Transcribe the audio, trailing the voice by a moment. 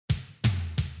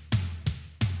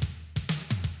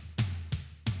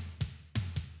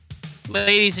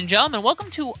Ladies and gentlemen,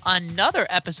 welcome to another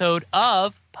episode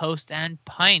of Post and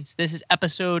Pints. This is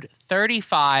episode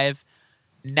 35.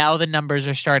 Now the numbers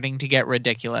are starting to get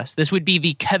ridiculous. This would be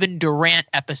the Kevin Durant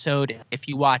episode if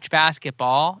you watch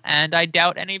basketball, and I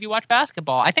doubt any of you watch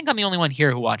basketball. I think I'm the only one here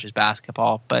who watches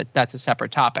basketball, but that's a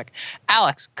separate topic.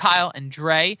 Alex, Kyle, and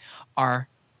Dre are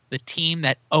the team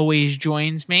that always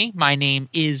joins me. My name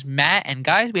is Matt, and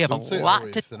guys, we have Don't a say lot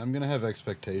always, to... then I'm going to have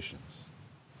expectations.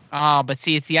 Oh, but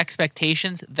see, it's the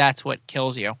expectations. That's what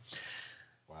kills you.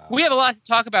 Wow. We have a lot to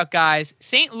talk about, guys.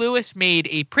 St. Louis made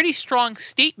a pretty strong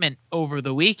statement over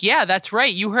the week. Yeah, that's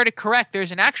right. You heard it correct.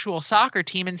 There's an actual soccer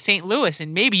team in St. Louis,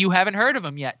 and maybe you haven't heard of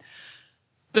them yet.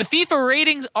 The FIFA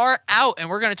ratings are out, and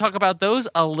we're going to talk about those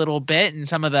a little bit and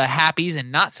some of the happies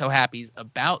and not so happies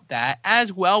about that.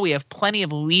 As well, we have plenty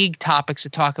of league topics to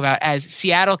talk about as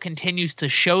Seattle continues to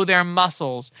show their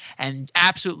muscles and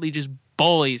absolutely just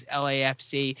bullies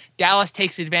LAFC. Dallas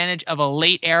takes advantage of a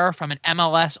late error from an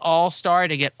MLS All-Star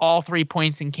to get all 3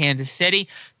 points in Kansas City.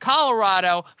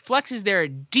 Colorado flexes their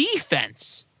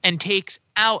defense and takes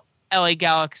out LA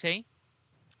Galaxy.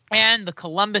 And the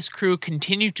Columbus Crew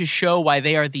continue to show why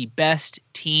they are the best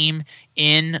team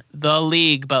in the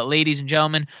league. But ladies and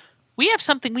gentlemen, we have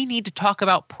something we need to talk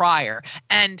about prior.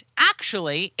 And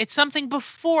actually, it's something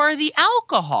before the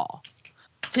alcohol.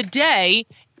 Today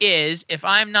is, if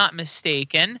I'm not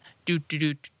mistaken,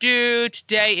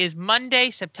 today is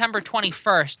Monday, September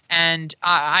 21st. And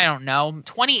I don't know,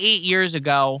 28 years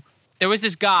ago, there was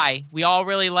this guy. We all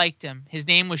really liked him. His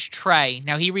name was Trey.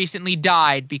 Now, he recently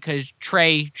died because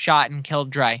Trey shot and killed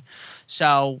Dre.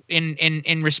 So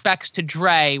in respects to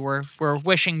Dre, we're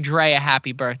wishing Dre a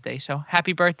happy birthday. So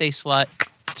happy birthday, slut.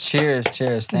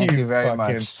 Cheers. Thank you very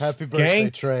much. Happy birthday,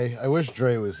 Trey. I wish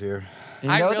Dre was here. You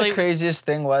know what the craziest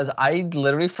thing was? I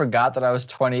literally forgot that I was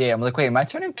 28. I'm like, wait, am I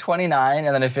turning 29?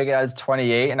 And then I figured I was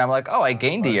 28, and I'm like, oh, I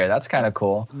gained a year. That's kind of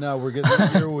cool. No, we're getting to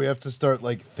the year where we have to start,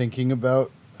 like, thinking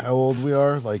about how old we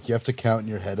are. Like, you have to count in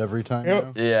your head every time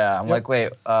now. Yeah, I'm like,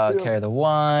 wait, carry the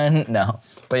one. No.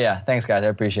 But yeah, thanks, guys. I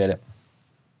appreciate it.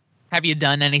 Have you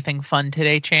done anything fun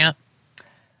today, champ?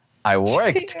 I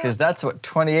worked, because that's what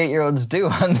 28-year-olds do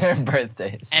on their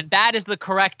birthdays. And that is the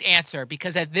correct answer,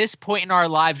 because at this point in our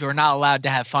lives, we're not allowed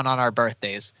to have fun on our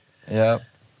birthdays. Yep.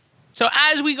 So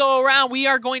as we go around, we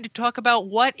are going to talk about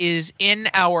what is in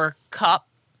our cup.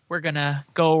 We're going to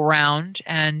go around,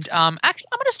 and actually,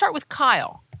 I'm going to start with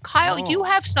Kyle. Kyle, you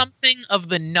have something of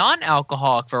the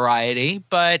non-alcoholic variety,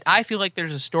 but I feel like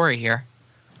there's a story here.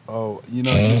 Oh,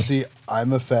 you see,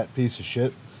 I'm a fat piece of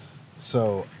shit.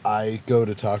 So I go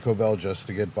to Taco Bell just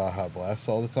to get Baja Blast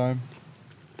all the time.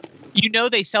 You know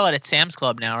they sell it at Sam's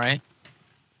Club now, right?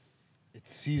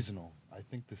 It's seasonal. I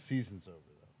think the season's over,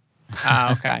 though.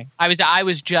 Oh, okay. I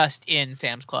was just in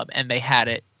Sam's Club, and they had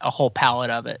it, a whole pallet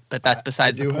of it, but that's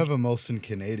besides the point. I do have a Molson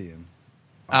Canadian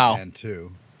on hand,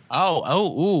 too.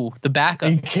 Ooh, the backup.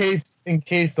 In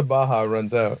case the Baja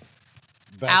runs out.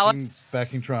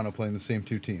 Backing Toronto, playing the same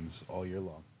two teams all year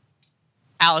long.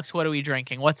 Alex, what are we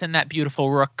drinking? What's in that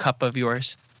beautiful Rook cup of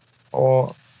yours?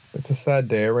 Oh, it's a sad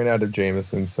day. I ran out of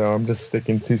Jameson, so I'm just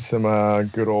sticking to some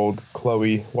good old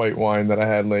Chloe white wine that I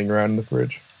had laying around in the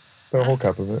fridge. A whole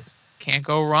cup of it. Can't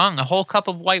go wrong. A whole cup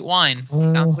of white wine.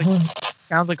 Sounds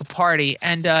like a party.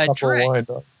 And Dre,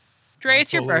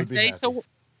 it's your birthday. So,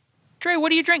 Dre,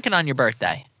 what are you drinking on your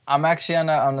birthday? I'm actually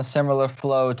on a similar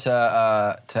flow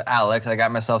to Alex. I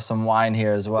got myself some wine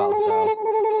here as well. So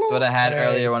what I had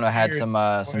earlier when I had some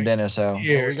dinner. So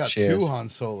we got cheers. 2 Han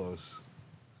Solos.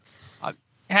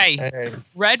 Hey,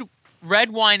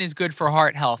 red wine is good for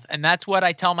heart health, and that's what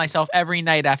I tell myself every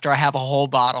night after I have a whole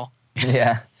bottle.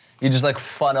 Yeah, you just like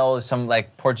funnel some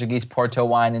like Portuguese Porto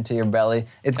wine into your belly.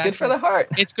 It's good for the heart.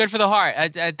 It's good for the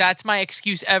heart. That's my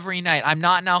excuse every night. I'm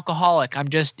not an alcoholic.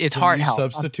 It's heart health. Can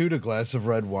you substitute a glass of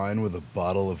red wine with a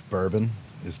bottle of bourbon?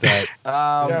 Is that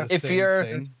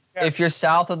if you're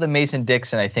south of the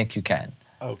Mason-Dixon, I think you can.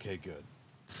 Okay, good.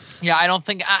 Yeah, I don't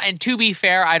think, and to be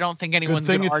fair, I don't think anyone's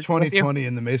going to argue. Good thing it's 2020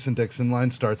 and the Mason-Dixon line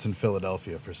starts in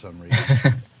Philadelphia for some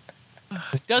reason.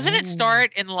 Doesn't it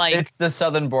start in like... It's the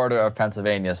southern border of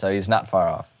Pennsylvania, so he's not far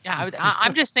off. Yeah,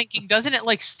 I'm just thinking, doesn't it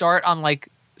like start on like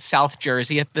South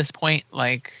Jersey at this point?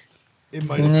 Like, it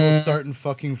might as well start in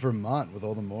fucking Vermont with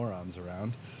all the morons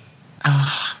around.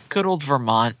 Good old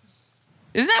Vermont.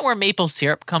 Isn't that where maple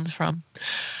syrup comes from?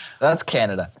 That's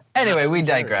Canada. Anyway, we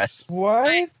digress.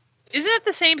 What? Isn't it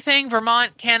the same thing?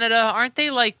 Vermont, Canada, aren't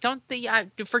they like, don't they,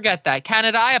 forget that.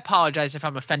 Canada, I apologize if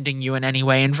I'm offending you in any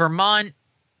way. In Vermont,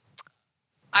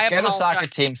 I get a soccer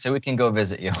team so we can go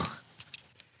visit you.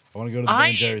 I want to go to the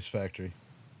Ben & Jerry's factory.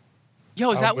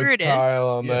 Yo, is that where it is?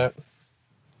 On that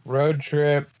road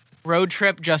trip. Road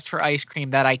trip just for ice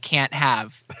cream that I can't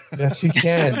have. Yes, you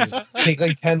can. Just take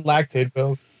like 10 lactate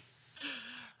pills.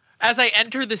 As I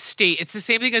enter the state, it's the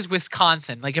same thing as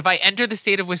Wisconsin. Like if I enter the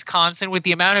state of Wisconsin with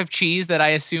the amount of cheese that I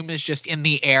assume is just in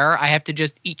the air, I have to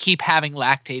just keep having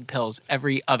lactate pills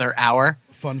every other hour.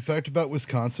 Fun fact about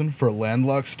Wisconsin, for a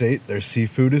landlocked state, their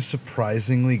seafood is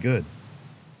surprisingly good.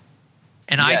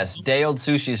 And yes, day-old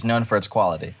sushi is known for its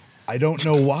quality. I don't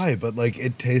know why, but like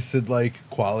it tasted like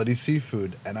quality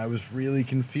seafood, and I was really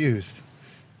confused.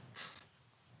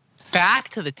 Back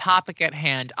to the topic at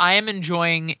hand. I am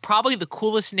enjoying probably the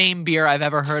coolest name beer I've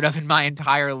ever heard of in my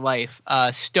entire life.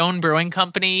 Stone Brewing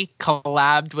Company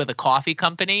collabed with a coffee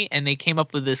company, and they came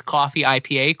up with this coffee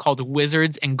IPA called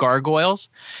Wizards and Gargoyles,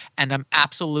 and I'm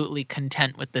absolutely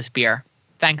content with this beer.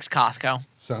 Thanks, Costco.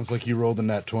 Sounds like you rolled a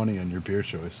nat 20 on your beer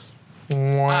choice.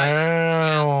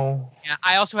 Wow. Yeah,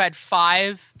 I also had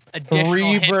 5 additional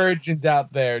 3 virgins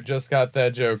out there just got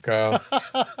that joke, Kyle.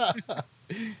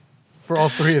 For all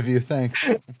 3 of you, thanks.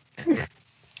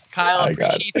 Kyle,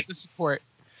 appreciate the support.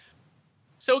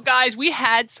 So, guys, we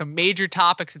had some major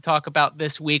topics to talk about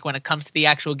this week when it comes to the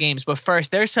actual games. But first,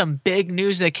 there's some big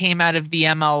news that came out of the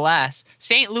MLS.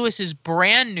 St. Louis's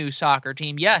brand new soccer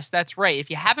team. Yes, that's right. If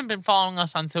you haven't been following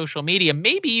us on social media,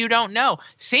 maybe you don't know.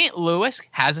 St. Louis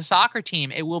has a soccer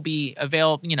team. It will be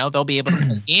available. You know, they'll be able to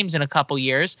play games in a couple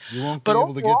years. You won't be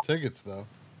able to get tickets, though.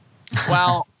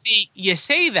 Well, see, you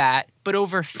say that, but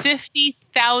over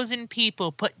 50,000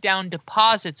 people put down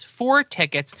deposits for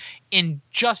tickets in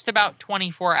just about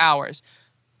 24 hours.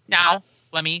 Now,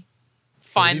 let me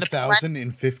find 30,000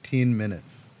 in 15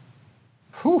 minutes.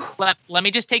 Let me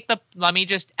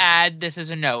just add this as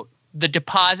a note. The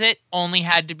deposit only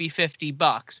had to be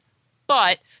 $50.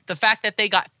 But the fact that they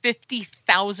got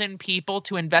 50,000 people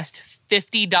to invest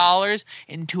 $50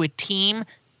 into a team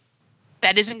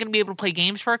that isn't going to be able to play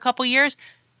games for a couple years,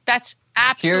 that's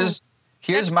absolutely...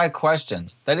 Here's my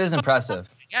question. That is impressive.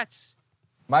 Yes.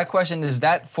 My question is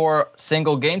that for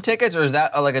single game tickets, or is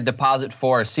that like a deposit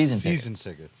for season tickets? Season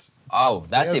tickets. Oh,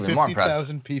 that's even more impressive.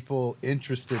 50,000 people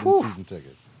interested in season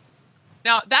tickets.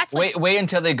 Now that's wait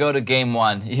until they go to game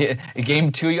 1.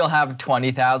 Game 2 you'll have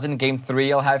 20,000. Game 3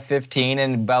 you'll have 15,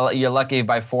 and you're lucky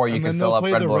by 4 you can fill up Red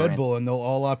Bull. And then they'll play the Red Bull, and they'll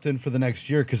all opt in for the next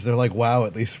year because they're like, wow,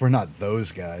 at least we're not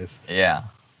those guys. Yeah.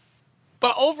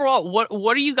 But overall,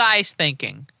 what are you guys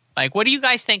thinking? Like, what are you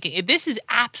guys thinking? This is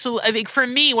absolutely. I mean, for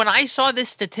me, when I saw this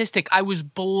statistic, I was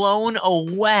blown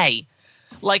away.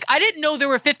 Like, I didn't know there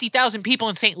were 50,000 people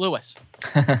in St. Louis.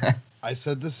 I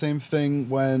said the same thing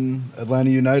when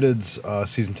Atlanta United's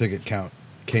season ticket count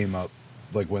came up,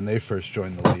 like when they first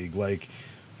joined the league. Like,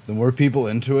 the more people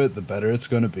into it, the better it's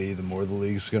going to be. The more the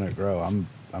league's going to grow. I'm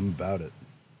about it.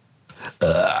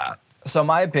 So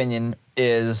my opinion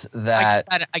is that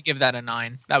I give that a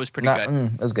 9. That was pretty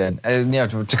good. It was good.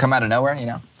 To come out of nowhere,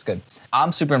 it's good.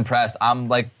 I'm super impressed. I'm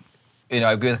like, I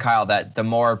agree with Kyle that the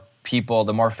more people,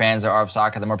 the more fans there are of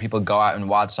soccer, the more people go out and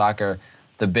watch soccer,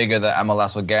 the bigger the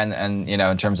MLS will get, and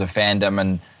in terms of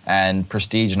fandom and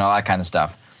prestige and all that kind of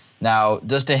stuff. Now,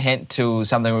 just a hint to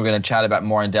something we're going to chat about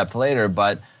more in depth later,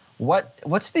 but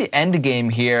what's the end game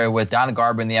here with Don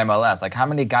Garber in the MLS? Like, how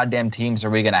many goddamn teams are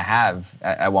we going to have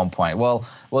at one point? Well,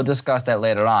 we'll discuss that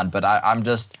later on, but I'm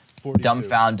just 42.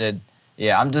 dumbfounded.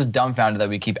 Yeah, I'm just dumbfounded that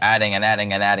we keep adding and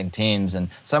adding and adding teams. And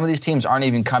some of these teams aren't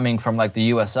even coming from like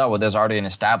the USL where there's already an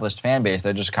established fan base.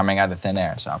 They're just coming out of thin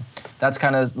air. So that's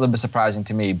kind of a little bit surprising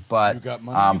to me. But you got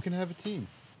money, you can have a team.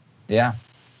 Yeah.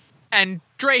 And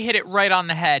Dre hit it right on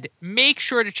the head. Make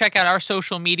sure to check out our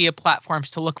social media platforms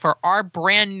to look for our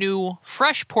brand new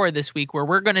Fresh Pour this week, where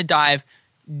we're going to dive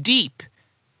deep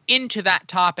into that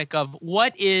topic of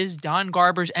what is Don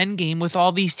Garber's endgame with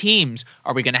all these teams.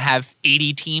 Are we going to have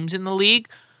 80 teams in the league?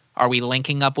 Are we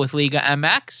linking up with Liga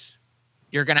MX?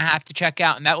 You're going to have to check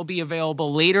out, and that will be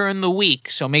available later in the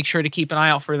week, so make sure to keep an eye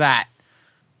out for that.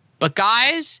 But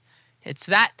guys, it's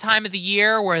that time of the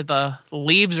year where the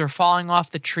leaves are falling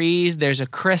off the trees. There's a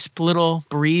crisp little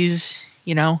breeze,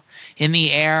 in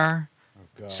the air.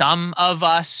 Oh, some of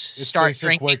us start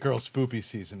drinking. White girl spoopy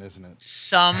season, isn't it?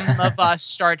 Some of us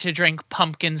start to drink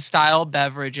pumpkin-style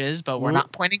beverages, but we're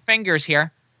not pointing fingers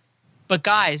here. But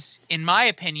guys, in my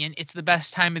opinion, it's the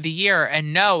best time of the year.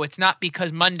 And no, it's not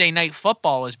because Monday Night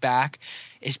Football is back.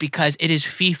 It's because it is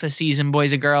FIFA season,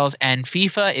 boys and girls, and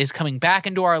FIFA is coming back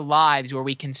into our lives where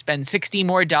we can spend $60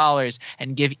 more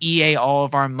and give EA all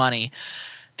of our money.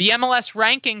 The MLS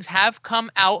rankings have come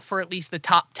out for at least the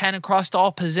top 10 across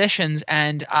all positions,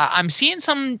 and I'm seeing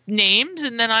some names,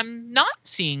 and then I'm not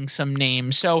seeing some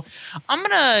names. So I'm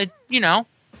going to,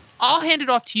 I'll hand it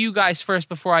off to you guys first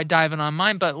before I dive in on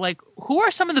mine, but, who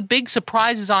are some of the big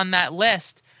surprises on that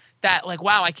list that like,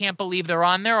 wow, I can't believe they're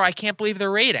on there, or I can't believe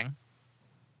they're rating?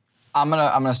 I'm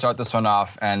gonna start this one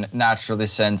off, and naturally,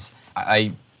 since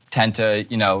I tend to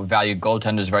value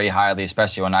goaltenders very highly,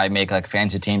 especially when I make like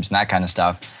fancy teams and that kind of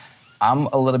stuff, I'm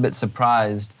a little bit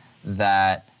surprised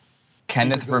that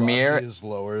Kenneth Vermeer is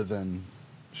lower than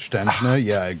Stensna.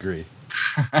 Yeah, I agree.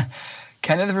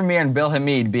 Kenneth Vermeer and Bill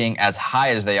Hamid being as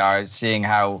high as they are, seeing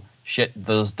how shit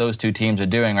those two teams are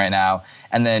doing right now,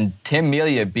 and then Tim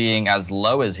Melia being as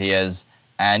low as he is,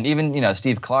 and even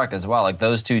Steve Clark as well. Like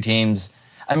those two teams.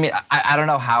 I mean, I don't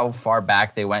know how far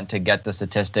back they went to get the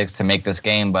statistics to make this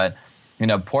game, but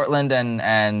Portland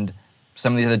and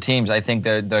some of the other teams, I think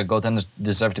their goaltenders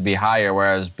deserve to be higher,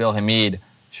 whereas Bill Hamid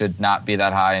should not be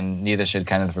that high, and neither should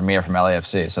Kenneth Vermeer from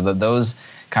LAFC. So those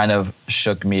kind of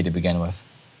shook me to begin with.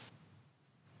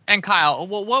 And Kyle,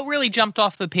 what really jumped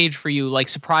off the page for you, like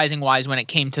surprising-wise, when it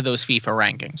came to those FIFA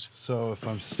rankings? So if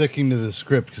I'm sticking to the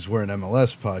script because we're an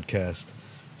MLS podcast,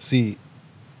 see,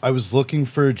 I was looking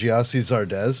for Giassi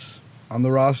Zardes on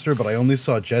the roster, but I only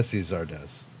saw Jesse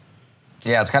Zardes.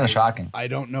 Yeah, it's kind of shocking. I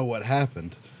don't know what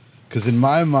happened because in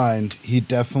my mind, he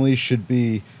definitely should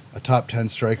be a top 10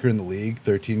 striker in the league,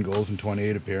 13 goals and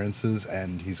 28 appearances,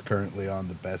 and he's currently on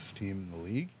the best team in the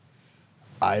league.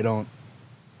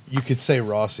 You could say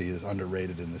Rossi is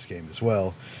underrated in this game as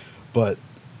well, but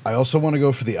I also want to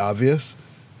go for the obvious.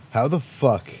 How the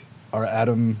fuck are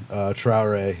Adam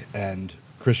Traore and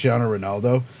Cristiano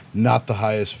Ronaldo not the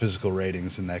highest physical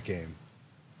ratings in that game?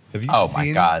 Have you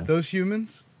seen those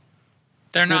humans?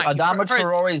 They're not. Adama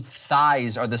Traore's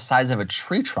thighs are the size of a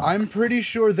tree trunk. I'm pretty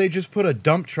sure they just put a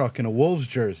dump truck in a Wolves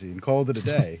jersey and called it a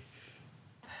day.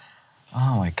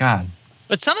 Oh my God.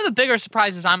 But some of the bigger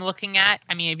surprises I'm looking at,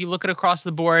 I mean, if you look at across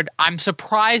the board, I'm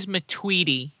surprised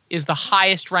Matuidi is the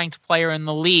highest ranked player in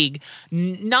the league,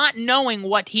 not knowing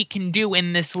what he can do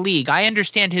in this league. I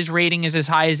understand his rating is as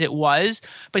high as it was,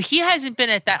 but he hasn't been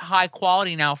at that high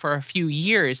quality now for a few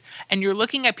years. And you're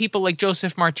looking at people like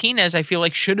Joseph Martinez, I feel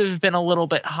like should have been a little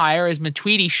bit higher, as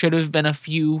Matuidi should have been a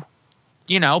few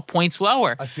points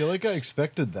lower. I feel like I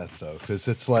expected that, though, because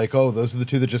it's like, oh, those are the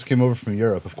two that just came over from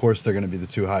Europe. Of course they're going to be the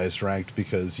two highest ranked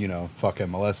because, fuck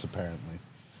MLS, apparently.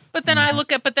 But then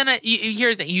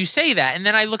you say that, and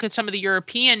then I look at some of the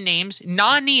European names.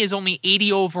 Nani is only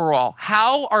 80 overall.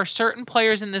 How are certain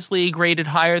players in this league rated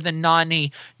higher than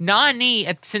Nani? Nani,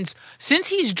 since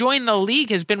he's joined the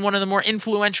league, has been one of the more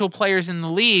influential players in the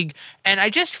league. And I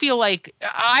just feel like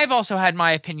I've also had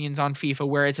my opinions on FIFA,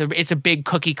 where it's a big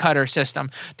cookie cutter system.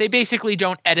 They basically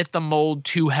don't edit the mold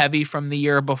too heavy from the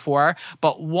year before.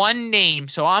 But one name,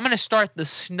 so I'm going to start the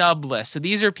snub list. So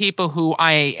these are people who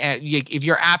if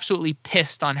you're absolutely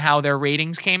pissed on how their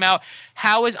ratings came out.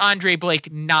 How is Andre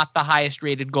Blake not the highest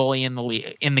rated goalie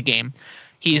in the game?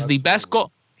 He is the best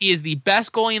He is the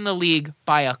best goalie in the league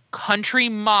by a country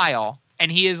mile,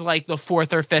 and he is like the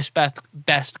fourth or fifth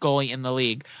best goalie in the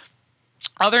league.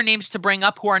 Other names to bring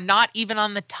up who are not even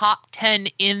on the top 10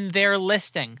 in their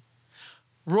listing.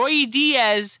 Roy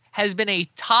Diaz has been a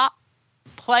top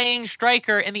playing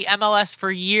striker in the MLS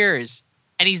for years,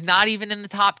 and he's not even in the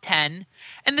top 10.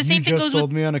 And the same thing goes with... You just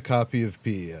sold me on a copy of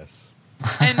PES.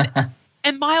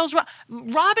 And Miles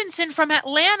Robinson from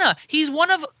Atlanta. He's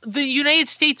one of the United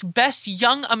States' best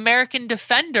young American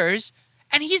defenders,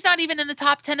 and he's not even in the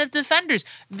top 10 of defenders.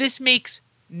 This makes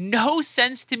no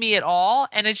sense to me at all.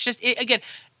 And it's just,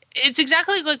 it's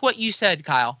exactly like what you said,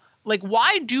 Kyle. Like,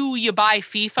 why do you buy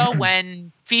FIFA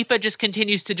when FIFA just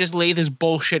continues to just lay this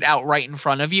bullshit out right in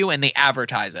front of you and they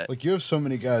advertise it? Like, you have so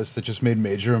many guys that just made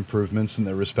major improvements in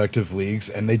their respective leagues,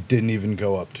 and they didn't even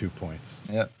go up 2 points.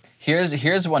 Yep.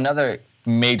 Here's one other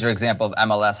major example of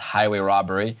MLS highway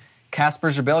robbery. Kasper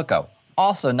Żbylko,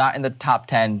 also not in the top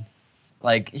 10.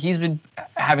 Like, he's been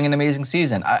having an amazing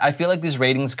season. I feel like these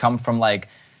ratings come from, like,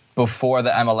 before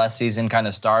the MLS season kind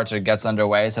of starts or gets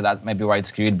underway, so that might be why it's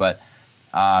skewed, but...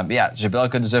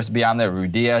 Żbylko deserves to be on there.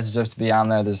 Rudias deserves to be on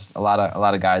there. There's a lot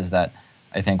of guys that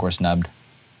I think were snubbed.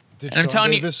 Did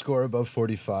Sean Davis score above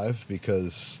 45?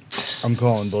 Because I'm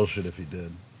calling bullshit if he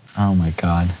did. Oh my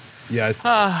God. Yeah.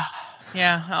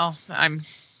 Well,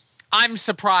 I'm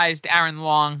surprised Aaron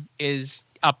Long is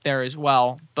up there as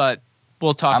well, but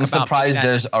we'll talk. I'm surprised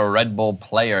there's a Red Bull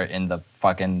player in the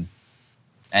fucking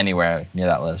anywhere near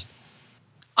that list.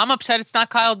 I'm upset it's not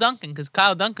Kyle Duncan, because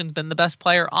Kyle Duncan's been the best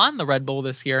player on the Red Bull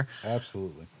this year.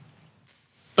 Absolutely.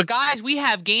 But guys, we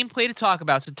have gameplay to talk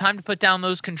about, so time to put down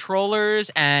those controllers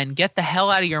and get the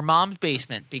hell out of your mom's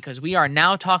basement, because we are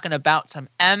now talking about some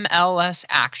MLS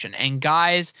action. And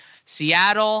guys,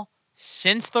 Seattle,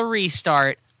 since the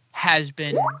restart, has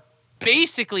been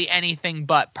basically anything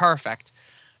but perfect.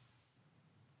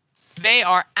 They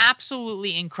are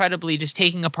absolutely incredibly just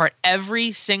taking apart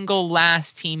every single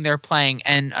last team they're playing.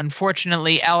 And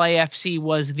unfortunately, LAFC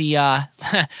was the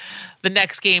the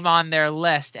next game on their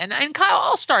list. And Kyle,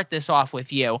 I'll start this off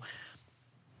with you.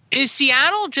 Is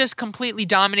Seattle just completely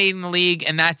dominating the league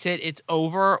and that's it? It's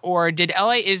over? Or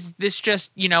is this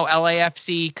just,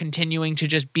 LAFC continuing to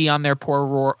just be on their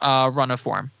poor run of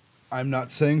form? I'm not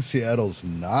saying Seattle's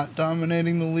not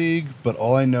dominating the league, but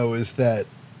all I know is that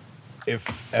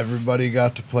if everybody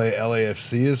got to play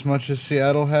LAFC as much as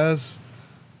Seattle has,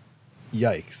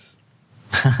 yikes.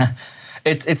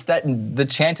 It's that the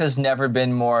chant has never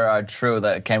been more true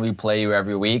that can we play you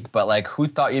every week, but like who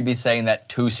thought you'd be saying that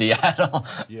to Seattle?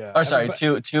 Yeah. Or sorry,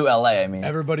 to LA, I mean.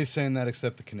 Everybody's saying that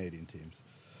except the Canadian teams.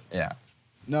 Yeah.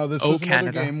 No, this was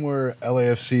another Canada. game where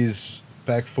LAFC's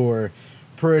back four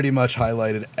pretty much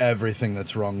highlighted everything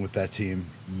that's wrong with that team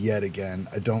yet again.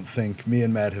 I don't think me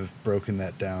and Matt have broken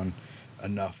that down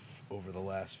enough over the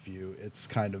last few. It's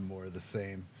kind of more the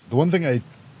same. The one thing I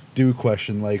do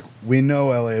question, like, we know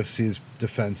LAFC's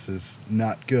defense is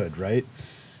not good, right?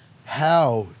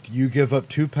 How do you give up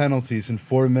 2 penalties in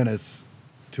 4 minutes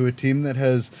to a team that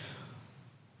has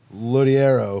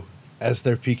Lodiero as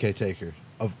their PK taker,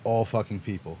 of all fucking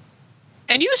people?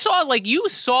 And you saw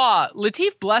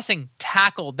Latif Blessing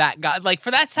tackled that guy. Like,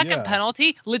 for that second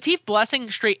penalty, Latif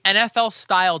Blessing straight NFL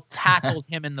style tackled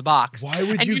him in the box. Why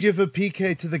would you give a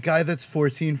PK to the guy that's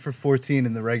 14 for 14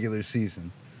 in the regular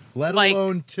season? Let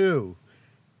alone 2.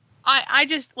 I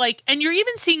just, and you're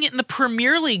even seeing it in the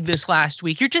Premier League this last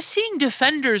week. You're just seeing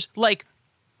defenders,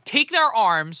 take their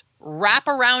arms, wrap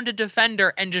around a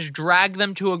defender, and just drag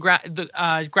them to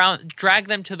drag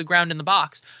them to the ground in the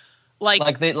box.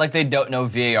 Like they don't know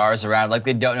VAR's around. Like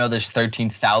they don't know there's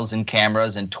 13,000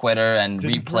 cameras and Twitter and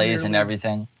replays and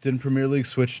everything. Didn't Premier League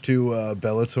switch to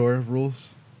Bellator rules?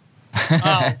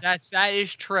 That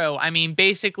is true. I mean,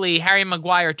 basically, Harry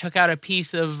Maguire took out a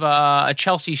piece of a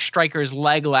Chelsea striker's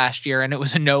leg last year, and it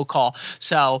was a no call.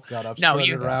 So got up,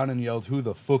 strutted around, and yelled, "Who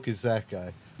the fuck is that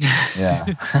guy?"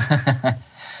 Yeah.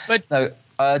 But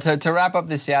to wrap up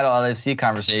the Seattle LAFC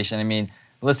conversation, I mean,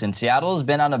 listen, Seattle's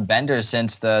been on a bender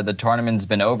since the tournament's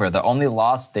been over. The only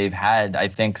loss they've had, I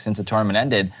think, since the tournament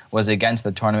ended was against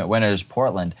the tournament winners,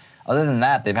 Portland. Other than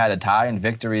that, they've had a tie and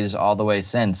victories all the way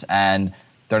since, and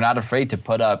they're not afraid to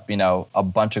put up, a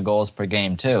bunch of goals per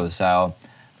game too. So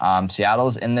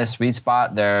Seattle's in this sweet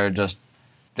spot. They're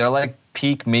like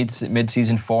peak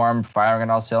mid-season form, firing on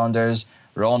all cylinders,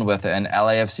 rolling with it. And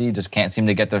LAFC just can't seem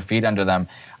to get their feet under them.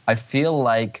 I feel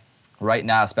like right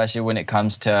now, especially when it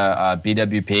comes to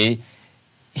BWP,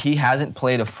 he hasn't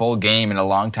played a full game in a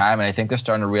long time, and I think they're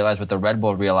starting to realize what the Red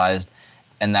Bull realized,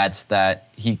 and that's that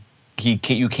you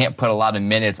can't put a lot of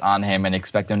minutes on him and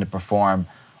expect him to perform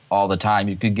all the time.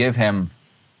 You could give him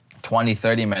 20,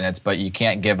 30 minutes, but you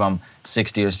can't give him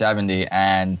 60 or 70,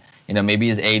 and maybe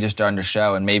his age is starting to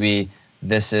show, and maybe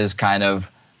this is kind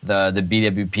of the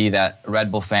BWP that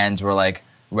Red Bull fans were like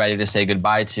ready to say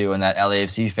goodbye to, and that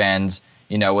LAFC fans,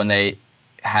 when they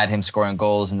had him scoring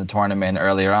goals in the tournament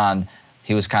earlier on,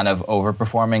 he was kind of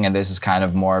overperforming, and this is kind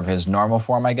of more of his normal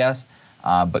form, I guess.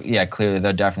 But yeah, clearly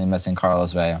they're definitely missing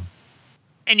Carlos Vela.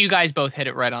 And you guys both hit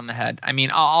it right on the head. I mean,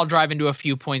 I'll drive into a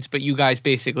few points, but you guys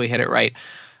basically hit it right.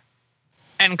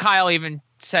 And Kyle even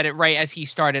said it right as he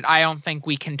started. I don't think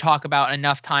we can talk about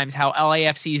enough times how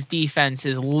LAFC's defense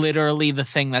is literally the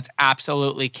thing that's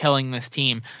absolutely killing this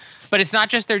team. But it's not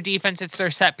just their defense, it's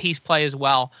their set piece play as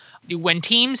well. When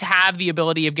teams have the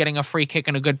ability of getting a free kick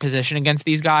in a good position against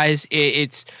these guys,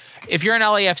 it's if you're an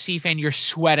LAFC fan, you're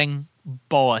sweating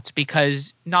bullets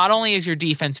because not only has your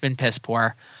defense been piss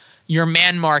poor, your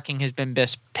man marking has been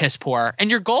piss poor,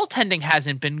 and your goaltending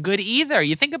hasn't been good either.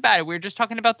 You think about it. We were just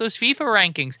talking about those FIFA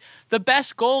rankings. The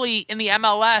best goalie in the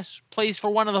MLS plays for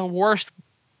one of the worst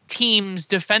teams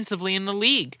defensively in the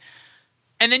league.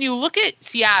 And then you look at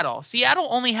Seattle. Seattle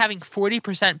only having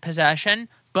 40% possession,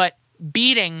 but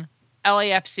beating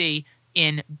LAFC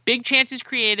in big chances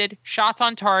created, shots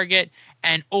on target,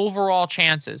 and overall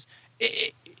chances.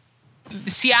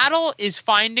 Seattle is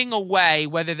finding a way,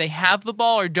 whether they have the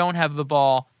ball or don't have the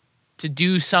ball, to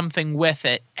do something with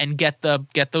it and get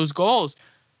those goals.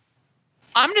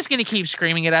 I'm just going to keep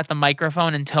screaming it at the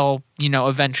microphone until,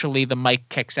 eventually the mic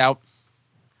kicks out.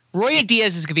 Roy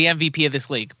Diaz is the MVP of this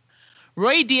league.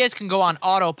 Roy Diaz can go on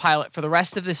autopilot for the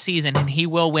rest of the season, and he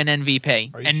will win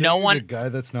MVP. Are you saying the guy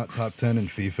that's not top 10 in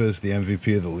FIFA is the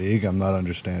MVP of the league? I'm not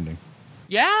understanding.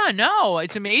 Yeah, no,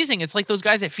 it's amazing. It's like those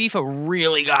guys at FIFA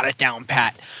really got it down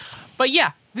pat. But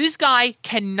yeah, This guy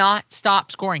cannot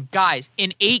stop scoring. Guys,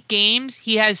 in 8 games,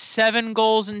 he has 7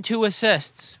 goals and 2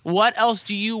 assists. What else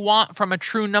do you want from a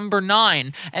true number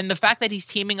 9? And the fact that he's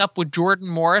teaming up with Jordan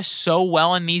Morris so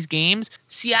well in these games,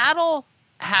 Seattle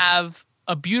have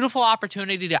a beautiful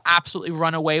opportunity to absolutely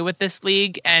run away with this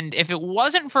league. And if it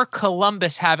wasn't for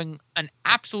Columbus having an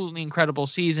absolutely incredible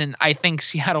season, I think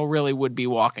Seattle really would be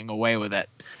walking away with it.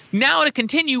 Now to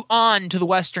continue on to the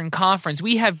Western Conference,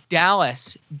 we have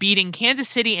Dallas beating Kansas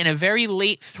City in a very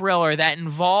late thriller that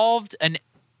involved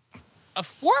a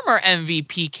former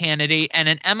MVP candidate and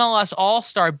an MLS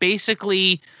All-Star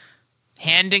basically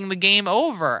handing the game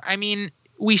over. I mean,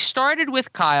 we started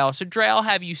with Kyle, so Dre, I'll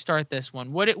have you start this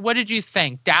one. What did you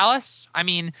think? Dallas, I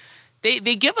mean, they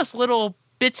give us little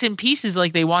bits and pieces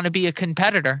like they want to be a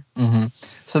competitor. Mm-hmm.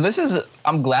 So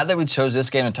I'm glad that we chose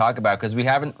this game to talk about because we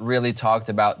haven't really talked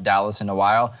about Dallas in a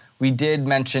while. We did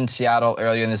mention Seattle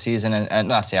earlier in the season, and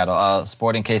not Seattle,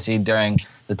 Sporting KC during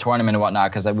the tournament and whatnot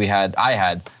because I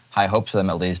had high hopes for them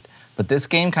at least. But this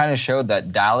game kind of showed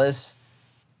that Dallas,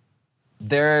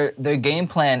 their game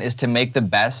plan is to make the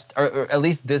best, or at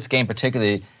least this game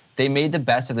particularly, they made the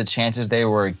best of the chances they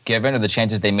were given or the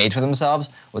chances they made for themselves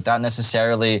without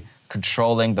necessarily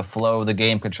controlling the flow of the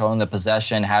game, controlling the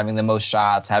possession, having the most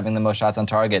shots on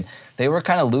target. They were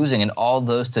kind of losing in all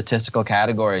those statistical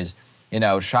categories,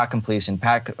 shot completion,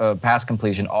 pass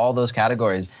completion, all those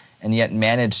categories, and yet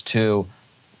managed to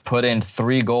put in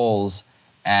 3 goals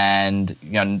and,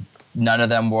 none of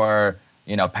them were,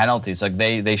 penalties. Like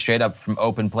they straight up from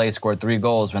open play scored 3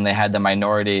 goals when they had the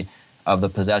minority of the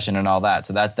possession and all that.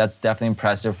 So that's definitely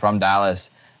impressive from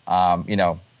Dallas.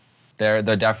 They're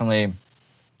definitely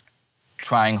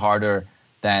trying harder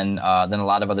than a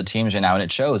lot of other teams right now, and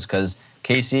it shows because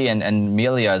KC and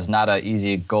Melia is not an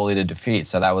easy goalie to defeat.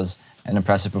 So that was an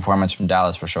impressive performance from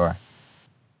Dallas for sure.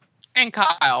 And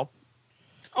Kyle,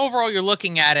 overall, you're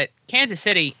looking at it, Kansas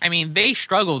City, I mean, they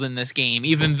struggled in this game,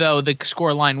 even though the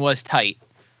scoreline was tight.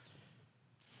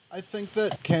 I think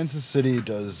that Kansas City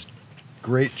does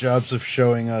great jobs of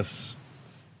showing us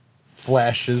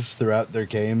flashes throughout their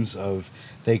games of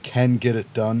they can get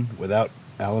it done without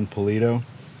Alan Pulido,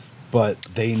 but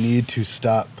they need to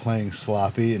stop playing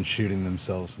sloppy and shooting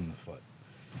themselves in the foot.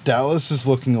 Dallas is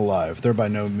looking alive. They're by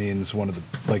no means one of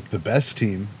the best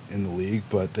team in the league,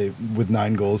 but with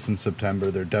 9 goals in September,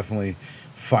 they're definitely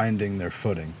finding their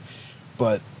footing.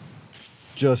 But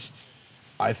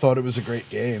I thought it was a great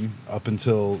game up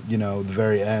until, the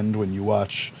very end when you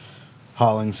watch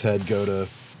Hollingshead go to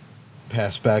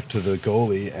pass back to the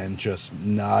goalie and just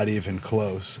not even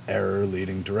close, error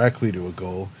leading directly to a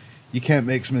goal. You can't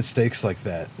make mistakes like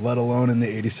that, let alone in the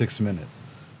 86th minute.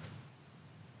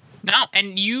 No,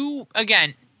 and you,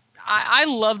 again, I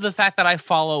love the fact that I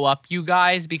follow up you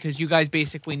guys because you guys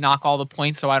basically knock all the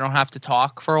points so I don't have to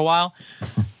talk for a while.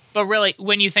 But really,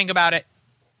 when you think about it,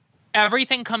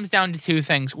 everything comes down to 2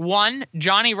 things. One,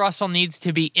 Johnny Russell needs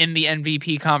to be in the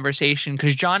MVP conversation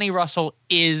because Johnny Russell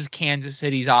is Kansas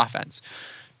City's offense.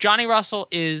 Johnny Russell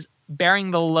is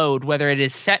bearing the load, whether it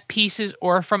is set pieces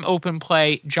or from open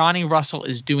play. Johnny Russell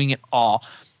is doing it all.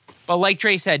 But like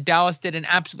Dre said, Dallas did an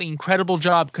absolutely incredible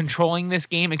job controlling this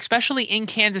game, especially in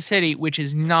Kansas City, which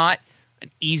is not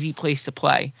an easy place to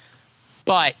play.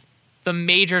 But the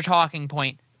major talking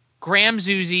point, Graham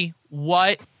Zusi,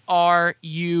 what are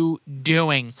you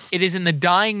doing? It is in the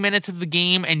dying minutes of the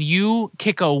game, and you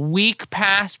kick a weak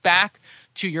pass back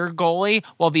to your goalie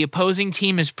while the opposing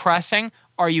team is pressing.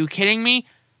 Are you kidding me?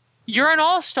 You're an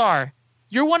all-star.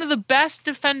 You're one of the best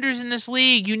defenders in this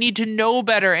league. You need to know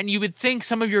better, and you would think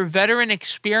some of your veteran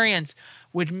experience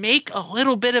would make a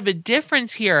little bit of a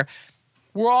difference here.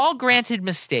 We're all granted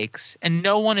mistakes, and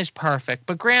no one is perfect.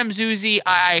 But Graham Zusi,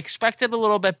 I expected a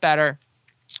little bit better.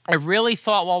 I really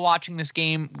thought while watching this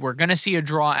game we're going to see a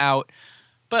draw out.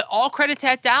 But all credit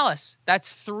to Dallas. That's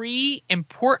 3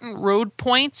 important road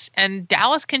points, and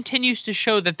Dallas continues to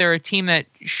show that they're a team that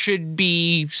should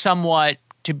be somewhat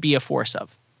to be a force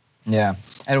of. Yeah.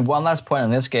 And one last point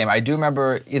on this game. I do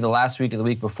remember either last week or the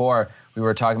week before we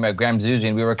were talking about Graham Zusi,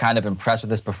 and we were kind of impressed with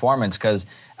his performance because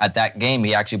at that game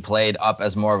he actually played up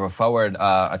as more of a forward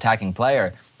attacking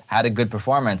player, had a good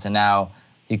performance, and now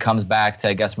he comes back to,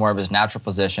 I guess, more of his natural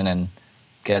position and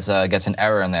gets an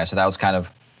error in there. So that was kind of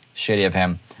shitty of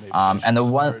him. Maybe and the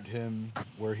one him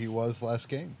where he was last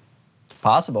game.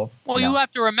 Possible. Well, you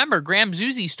have to remember, Graham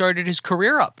Zusi started his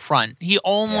career up front. He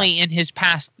only in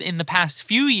the past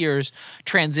few years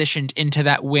transitioned into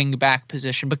that wing back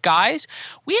position. But guys,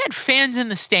 we had fans in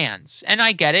the stands, and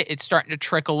I get it. It's starting to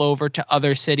trickle over to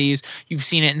other cities. You've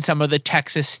seen it in some of the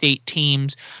Texas state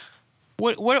teams.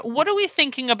 What are we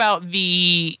thinking about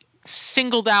the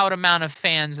singled out amount of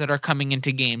fans that are coming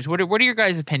into games. What are your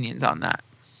guys' opinions on that?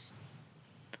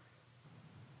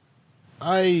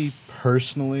 I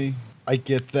personally, I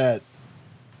get that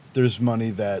there's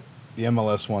money that the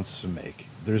MLS wants to make.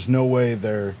 There's no way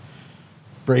they're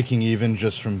breaking even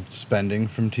just from spending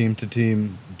from team to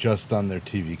team just on their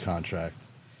TV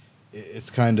contracts. It's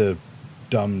kind of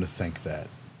dumb to think that.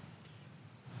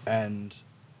 And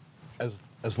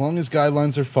as long as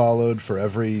guidelines are followed for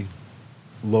every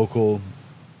local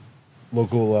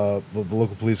the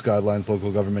local police guidelines,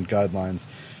 local government guidelines,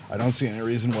 I don't see any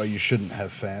reason why you shouldn't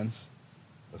have fans,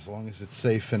 as long as it's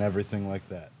safe and everything like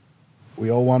that. We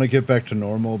all want to get back to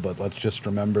normal, but let's just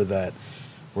remember that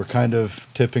we're kind of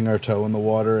tipping our toe in the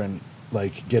water and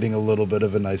like getting a little bit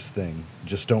of a nice thing.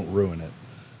 Just don't ruin it.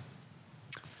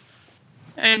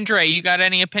 And Dre, you got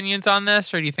any opinions on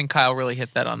this, or do you think Kyle really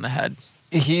hit that on the head?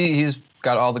 He's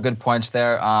got all the good points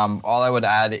there. All I would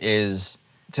add is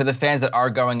to the fans that are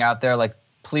going out there, like,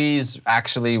 please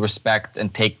actually respect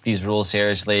and take these rules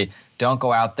seriously. Don't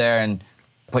go out there and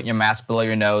put your mask below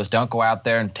your nose. Don't go out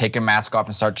there and take your mask off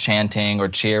and start chanting or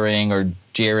cheering or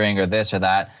jeering or this or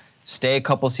that. Stay a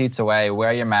couple seats away,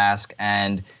 wear your mask,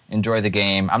 and enjoy the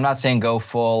game. I'm not saying go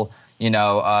full,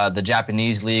 the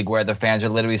Japanese league where the fans are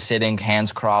literally sitting,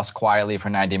 hands crossed, quietly for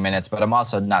 90 minutes. But I'm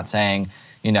also not saying,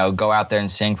 go out there and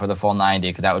sing for the full 90,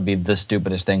 because that would be the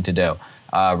stupidest thing to do.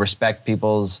 Respect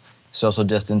people's social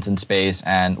distance and space,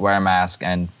 and wear a mask,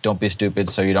 and don't be stupid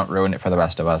so you don't ruin it for the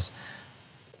rest of us.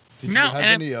 Did you have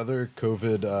any other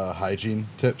COVID hygiene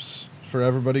tips for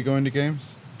everybody going to games?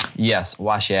 Yes,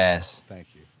 wash your ass. Thank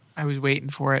you. I was waiting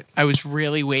for it. I was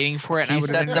really waiting for it. He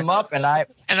sets them up, and I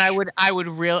would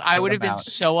have been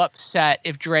so upset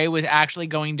if Dre was actually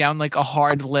going down like a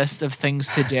hard list of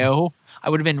things to do. I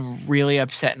would have been really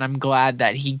upset, and I'm glad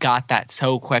that he got that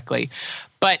so quickly.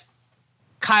 But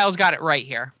Kyle's got it right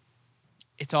here.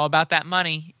 It's all about that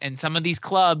money, and some of these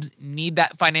clubs need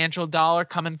that financial dollar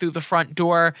coming through the front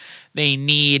door. They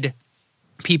need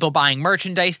people buying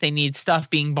merchandise. They need stuff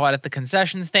being bought at the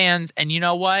concession stands. And you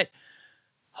know what?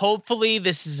 Hopefully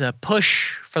this is a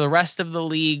push for the rest of the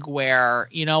league where,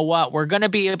 we're going to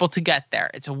be able to get there.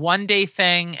 It's a one-day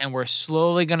thing, and we're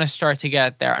slowly going to start to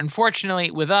get there. Unfortunately,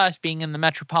 with us being in the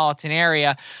metropolitan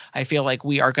area, I feel like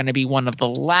we are going to be one of the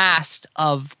last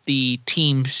of the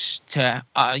teams to,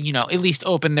 at least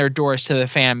open their doors to the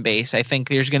fan base. I think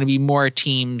there's going to be more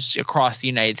teams across the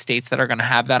United States that are going to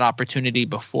have that opportunity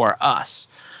before us.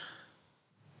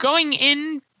 Going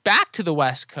in back to the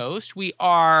West Coast, we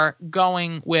are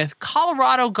going with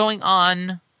Colorado going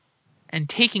on and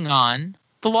taking on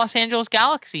the Los Angeles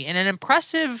Galaxy in a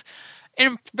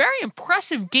very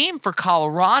impressive game for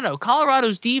Colorado.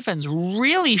 Colorado's defense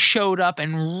really showed up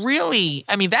and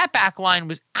that back line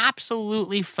was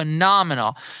absolutely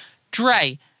phenomenal.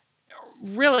 Dre,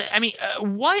 really,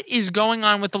 what is going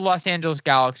on with the Los Angeles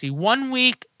Galaxy? 1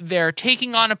 week, they're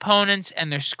taking on opponents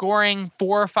and they're scoring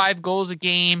 4 or 5 goals a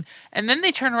game, and then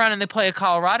they turn around and they play a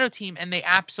Colorado team and they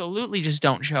absolutely just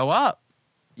don't show up.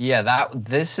 Yeah,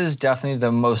 this is definitely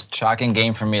the most shocking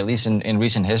game for me, at least in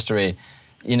recent history.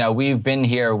 We've been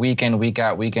here week in, week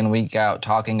out,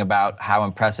 talking about how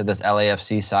impressive this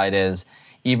LAFC side is.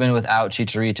 Even without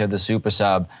Chicharito, the super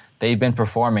sub, they've been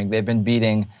performing. They've been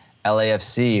beating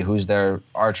LAFC, who's their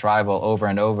arch rival, over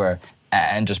and over,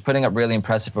 and just putting up really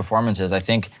impressive performances. I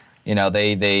think,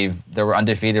 they were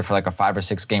undefeated for like a 5 or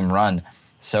 6 game run.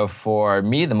 So for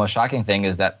me, the most shocking thing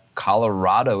is that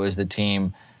Colorado is the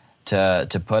team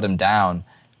to put them down.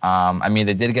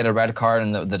 They did get a red card,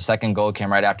 and the second goal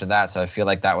came right after that. So I feel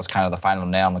like that was kind of the final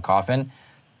nail in the coffin.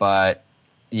 But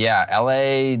yeah,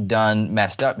 LA done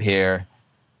messed up here.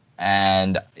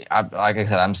 And like I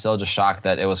said, I'm still just shocked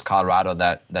that it was Colorado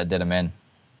that did them in.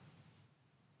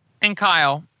 And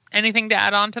Kyle, anything to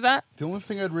add on to that? The only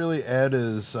thing I'd really add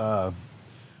is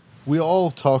we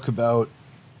all talk about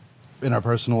in our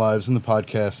personal lives, in the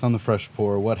podcast, on the Fresh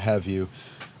Pour, what have you,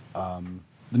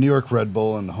 the New York Red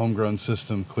Bull and the homegrown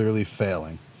system clearly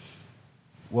failing.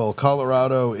 Well,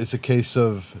 Colorado is a case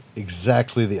of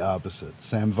exactly the opposite.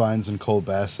 Sam Vines and Cole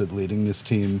Bassett leading this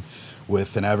team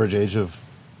with an average age of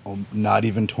not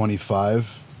even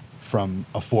 25, from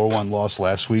a 4-1 loss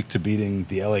last week to beating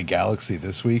the LA Galaxy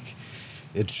this week.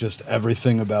 It's just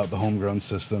everything about the homegrown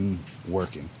system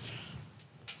working.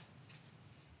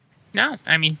 No,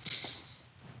 I'm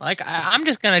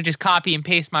just going to copy and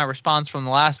paste my response from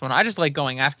the last one. I just like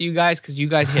going after you guys because you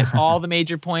guys hit all the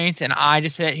major points, and I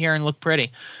just sit here and look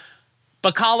pretty.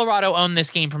 But Colorado owned this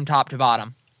game from top to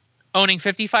bottom, owning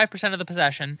 55% of the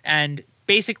possession and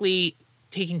basically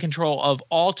taking control of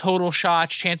all total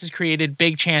shots, chances created,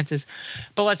 big chances.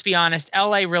 But let's be honest,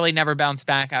 LA really never bounced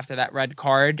back after that red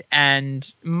card.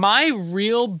 And my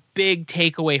real big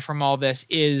takeaway from all this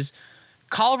is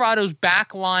Colorado's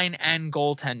back line and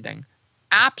goaltending.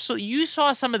 Absolutely. You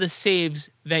saw some of the saves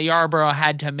that Yarborough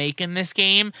had to make in this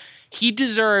game. He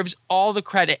deserves all the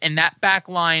credit, and that back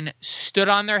line stood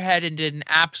on their head and did an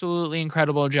absolutely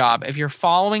incredible job. If you're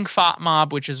following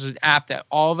FOTMob, which is an app that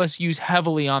all of us use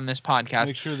heavily on this podcast,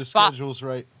 make sure the schedule's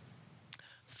right.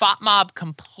 FOTMob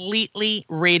completely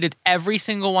rated every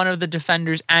single one of the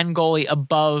defenders and goalie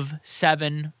above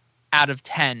 7 out of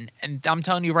 10. And I'm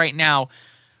telling you right now,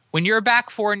 when your back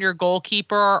four and your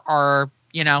goalkeeper are,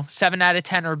 7 out of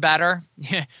 10 or better,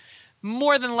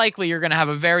 more than likely you're going to have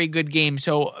a very good game.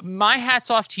 So my hat's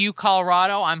off to you,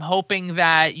 Colorado. I'm hoping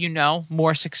that,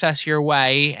 more success your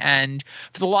way. And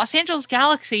for the Los Angeles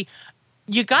Galaxy,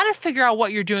 you got to figure out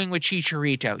what you're doing with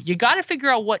Chicharito. You got to figure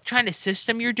out what kind of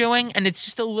system you're doing. And it's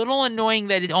just a little annoying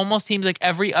that it almost seems like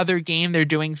every other game they're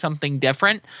doing something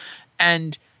different.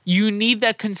 And you need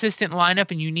that consistent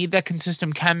lineup and you need that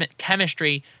consistent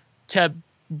chemistry to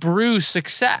brew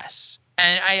success.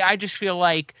 And I just feel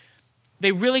like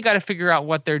they really got to figure out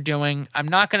what they're doing. I'm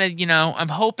not going to, I'm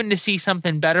hoping to see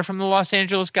something better from the Los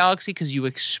Angeles Galaxy because you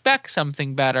expect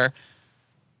something better,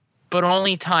 but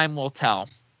only time will tell.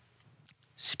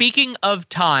 Speaking of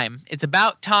time, it's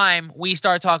about time we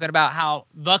start talking about how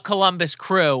the Columbus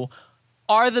Crew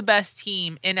are the best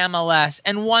team in MLS,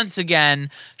 and once again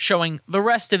showing the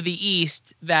rest of the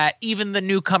East that even the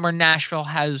newcomer Nashville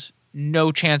has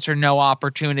no chance or no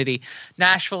opportunity.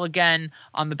 Nashville again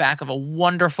on the back of a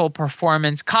wonderful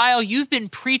performance. Kyle, you've been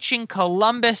preaching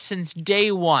Columbus since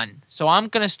day one, so I'm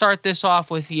going to start this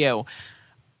off with you.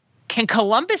 Can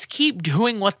Columbus keep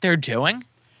doing what they're doing?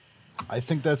 I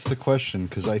think that's the question,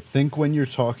 because I think when you're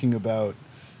talking about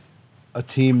a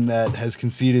team that has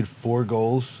conceded 4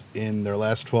 goals in their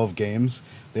last 12 games,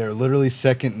 they are literally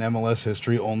second in MLS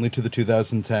history only to the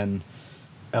 2010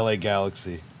 LA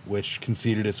Galaxy, which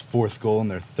conceded its 4th goal in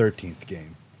their 13th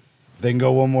game. If they can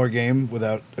go one more game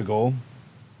without a goal,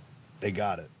 they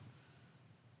got it.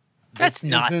 That's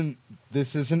nuts.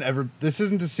 This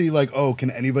isn't to see like, oh, can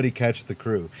anybody catch the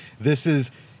Crew? This is,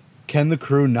 can the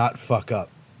Crew not fuck up?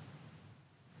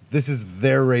 This is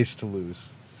their race to lose.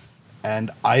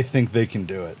 And I think they can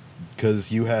do it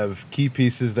because you have key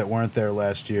pieces that weren't there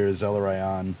last year,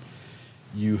 Zelarayan.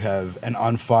 You have an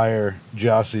on-fire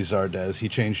Jossie Zardes. He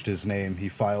changed his name. He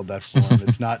filed that form.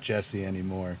 It's not Jesse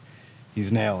anymore.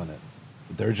 He's nailing it.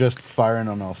 They're just firing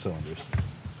on all cylinders.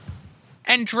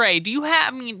 And Dre, do you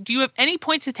have any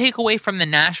points to take away from the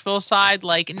Nashville side?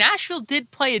 Like, Nashville did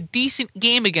play a decent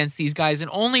game against these guys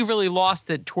and only really lost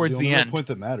it towards the end. The point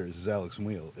that matters is Alex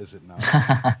Wheel, is it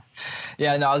not?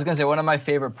 Yeah, no, I was going to say one of my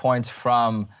favorite points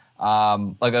from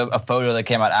a photo that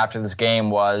came out after this game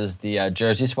was the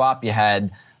jersey swap. You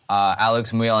had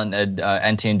Alex Wheel and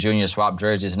NT Jr. swap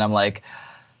jerseys, and I'm like,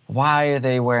 why are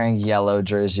they wearing yellow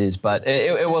jerseys? But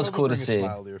it was cool to see.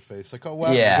 Smile to your face, like, oh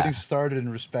wow, yeah. Getting started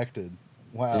and respected.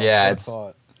 Wow, yeah, it's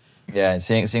thought. Yeah,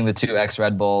 seeing the 2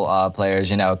 ex-Red Bull players,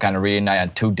 kind of reunite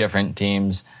on 2 different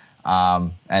teams,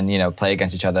 and play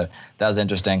against each other. That was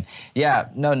interesting. Yeah,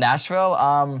 no, Nashville.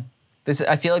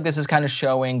 I feel like this is kind of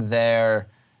showing their,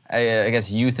 I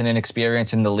guess, youth and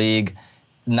inexperience in the league.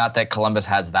 Not that Columbus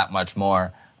has that much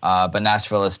more, but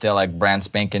Nashville is still like brand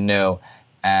spanking new,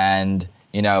 and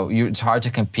it's hard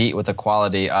to compete with the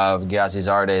quality of Gyasi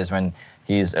Zardes when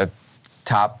he's a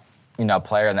top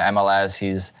player in the MLS.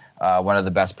 He's one of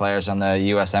the best players on the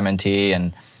USMNT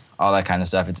and all that kind of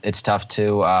stuff. It's tough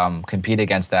to compete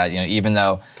against that. Even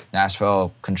though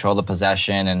Nashville controlled the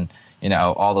possession and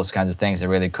all those kinds of things, they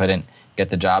really couldn't get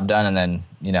the job done. And then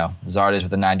Zardes with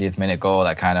the 90th minute goal,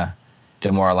 that kind of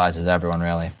demoralizes everyone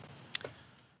really.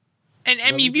 And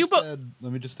let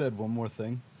me just add one more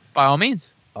thing. By all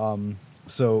means.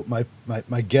 So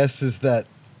my guess is that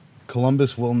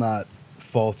Columbus will not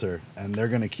falter, and they're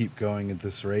going to keep going at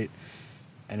this rate.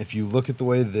 And if you look at the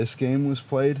way this game was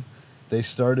played, they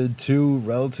started 2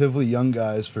 relatively young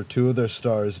guys for 2 of their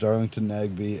stars, Darlington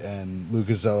Nagbe and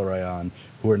Lucas Zelarayan,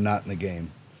 who are not in the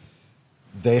game.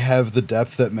 They have the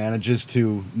depth that manages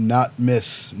to not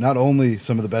miss not only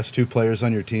some of the best 2 players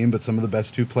on your team, but some of the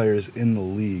best 2 players in the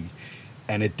league.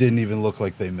 And it didn't even look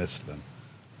like they missed them.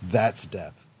 That's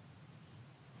depth.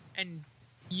 And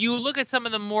you look at some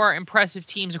of the more impressive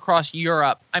teams across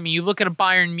Europe. I mean, you look at a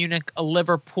Bayern Munich, a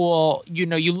Liverpool,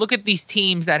 you look at these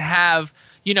teams that have,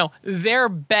 their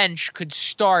bench could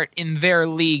start in their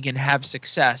league and have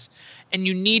success. And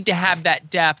you need to have that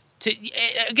depth.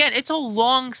 Again, it's a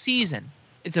long season.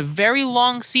 It's a very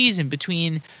long season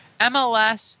between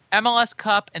MLS, MLS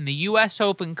Cup, and the U.S.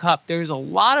 Open Cup. There's a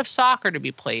lot of soccer to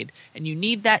be played, and you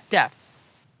need that depth.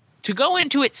 To go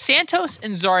into it, Santos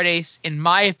and Zardes, in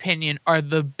my opinion, are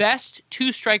the best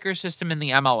two-striker system in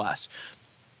the MLS.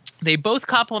 They both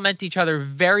complement each other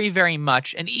very, very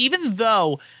much. And even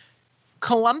though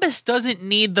Columbus doesn't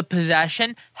need the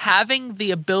possession, having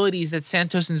the abilities that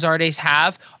Santos and Zardes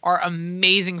have are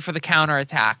amazing for the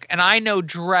counterattack. And I know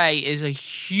Dre is a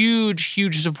huge,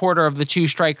 huge supporter of the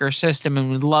two-striker system and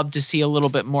would love to see a little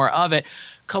bit more of it.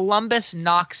 Columbus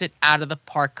knocks it out of the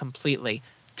park completely.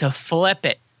 To flip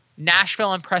it,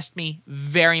 Nashville impressed me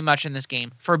very much in this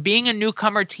game. For being a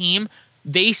newcomer team,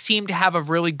 they seem to have a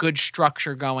really good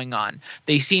structure going on.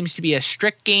 They seems to be a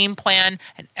strict game plan,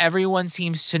 and everyone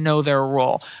seems to know their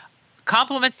role.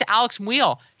 Compliments to Alex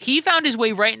Muyl. He found his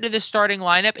way right into the starting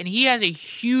lineup, and he has a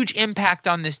huge impact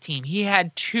on this team. He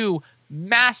had 2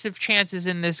 massive chances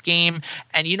in this game,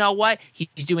 and you know what?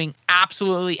 He's doing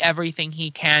absolutely everything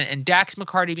he can, and Dax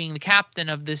McCarty being the captain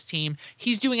of this team,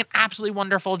 he's doing an absolutely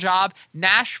wonderful job.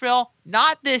 Nashville,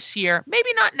 not this year,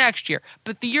 maybe not next year,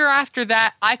 but the year after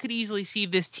that, I could easily see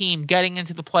this team getting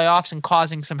into the playoffs and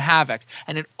causing some havoc,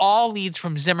 and it all leads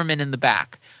from Zimmerman in the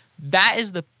back. That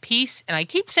is the piece, and I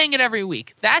keep saying it every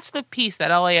week, that's the piece that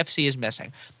LAFC is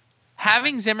missing.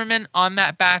 Having Zimmerman on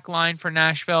that back line for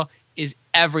Nashville is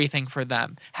everything for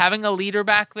them. Having a leader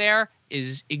back there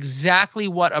is exactly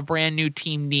what a brand new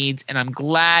team needs, and I'm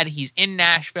glad he's in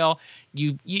Nashville.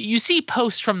 You see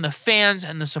posts from the fans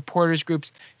and the supporters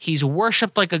groups. He's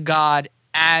worshipped like a god,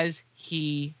 as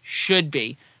he should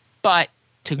be. But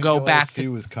to go back to... He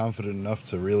was confident enough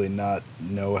to really not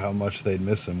know how much they'd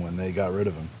miss him when they got rid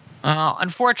of him.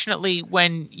 Unfortunately,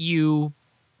 when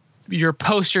your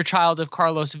poster child of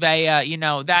Carlos Vela,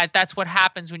 that's what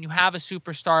happens when you have a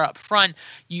superstar up front.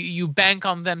 You bank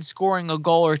on them scoring a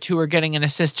goal or 2 or getting an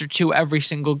assist or 2 every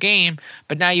single game.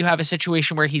 But now you have a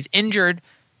situation where he's injured.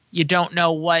 You don't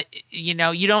know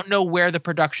you don't know where the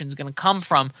production's going to come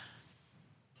from.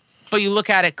 But you look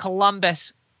at it,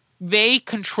 Columbus, they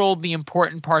controlled the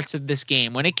important parts of this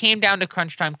game. When it came down to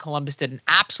crunch time, Columbus did an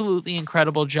absolutely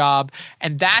incredible job.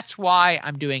 And that's why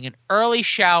I'm doing an early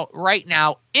shout right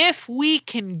now. If we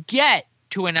can get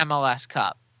to an MLS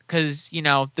Cup, because,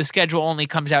 the schedule only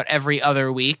comes out every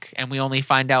other week and we only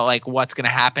find out what's going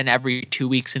to happen every 2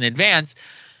 weeks in advance.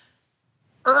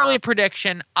 Early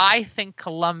prediction, I think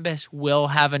Columbus will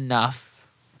have enough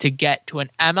to get to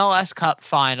an MLS Cup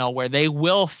final where they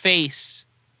will face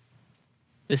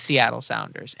the Seattle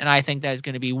Sounders. And I think that is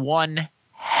going to be one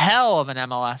hell of an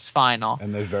MLS final.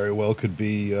 And they very well could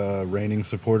be reigning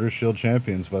Supporters Shield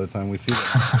champions by the time we see the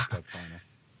MLS Cup final.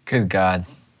 Good God.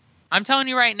 I'm telling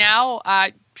you right now,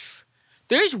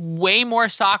 there's way more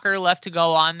soccer left to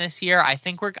go on this year. I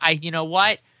think you know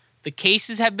what? The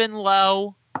cases have been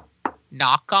low.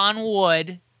 Knock on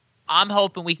wood. I'm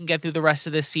hoping we can get through the rest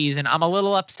of this season. I'm a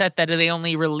little upset that they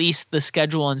only released the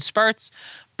schedule in spurts,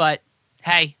 but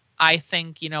hey, I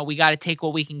think, we got to take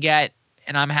what we can get,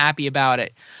 and I'm happy about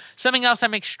it. Something else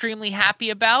I'm extremely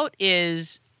happy about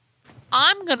is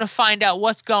I'm going to find out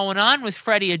what's going on with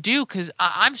Freddie Adu, because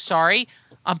I'm sorry,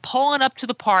 I'm pulling up to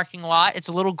the parking lot. It's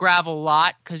a little gravel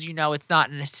lot because, it's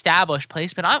not an established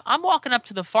place, but I'm walking up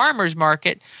to the farmer's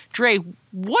market. Dre,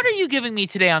 what are you giving me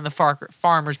today on the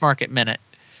farmer's market minute?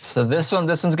 So this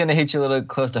one's going to hit you a little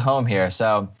close to home here.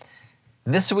 So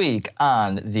this week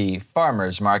on the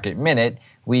Farmers Market Minute,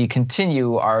 we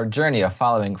continue our journey of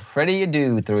following Freddie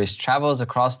Adu through his travels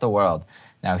across the world.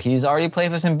 Now, he's already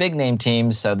played for some big-name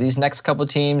teams, so these next couple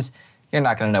teams, you're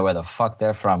not going to know where the fuck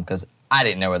they're from, because I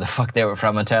didn't know where the fuck they were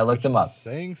from until I looked them up.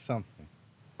 Saying something.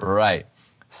 Right.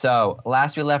 So,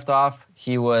 last we left off,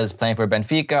 he was playing for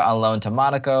Benfica on loan to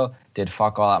Monaco, did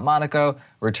fuck all at Monaco,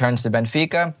 returns to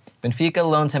Benfica. Benfica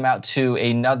loans him out to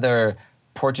another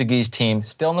Portuguese team,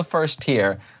 still in the first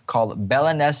tier, called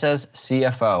Belenenses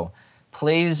CFO.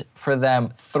 Plays for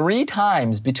them 3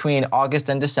 times between August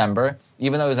and December,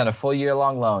 even though he was on a full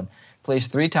year-long loan. Plays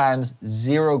 3 times,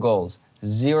 0 goals,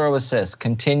 0 assists.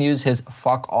 Continues his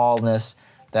fuck-allness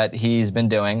that he's been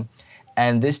doing.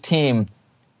 And this team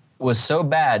was so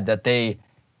bad that they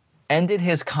ended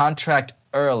his contract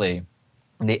early.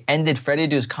 They ended Freddie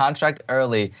Adu's contract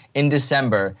early in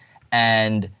December.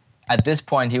 And at this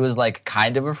point, he was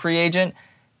kind of a free agent.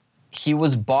 He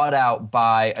was bought out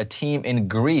by a team in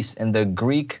Greece, in the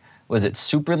Greek, was it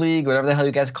Super League, whatever the hell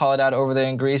you guys call it out over there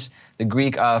in Greece, the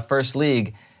Greek First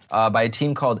League, by a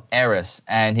team called Eris.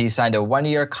 And he signed a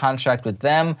 1-year contract with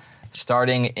them,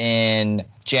 starting in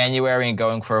January and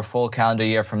going for a full calendar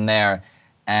year from there.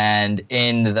 And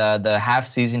in the half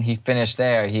season he finished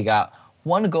there, he got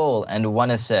 1 goal and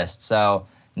 1 assist. So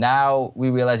now we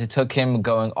realize it took him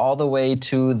going all the way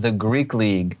to the Greek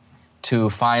league to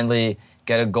finally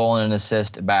get a goal and an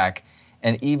assist back.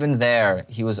 And even there,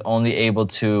 he was only able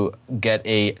to get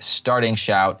a starting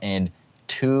shout in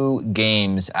 2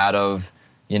 games out of,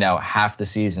 half the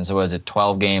season. So was it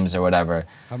 12 games or whatever?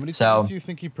 How many times do you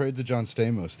think he prayed to John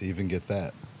Stamos to even get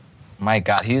that? My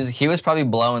God, he was probably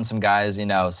blowing some guys,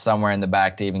 somewhere in the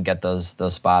back to even get those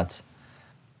spots.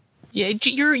 Yeah,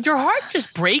 your heart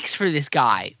just breaks for this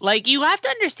guy. Like, you have to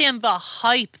understand the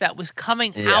hype that was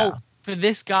coming out for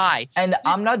this guy. And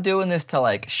I'm not doing this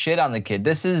to shit on the kid.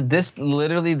 This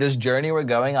journey we're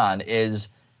going on is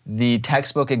the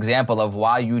textbook example of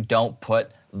why you don't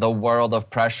put the world of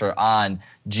pressure on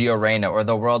Gio Reyna or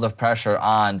the world of pressure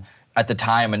on, at the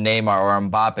time, a Neymar or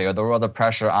Mbappe, or the world of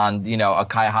pressure on, a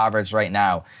Kai Havertz right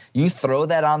now. You throw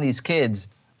that on these kids,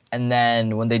 and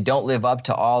then when they don't live up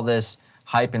to all this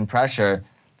hype and pressure,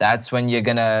 that's when you're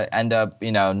going to end up,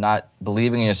 not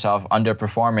believing in yourself,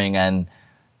 underperforming, and,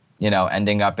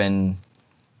 ending up in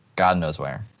God knows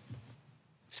where.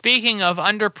 Speaking of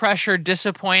under pressure,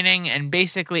 disappointing, and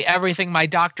basically everything my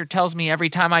doctor tells me every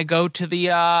time I go to the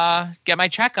get my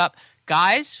checkup,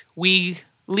 guys, we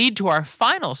lead to our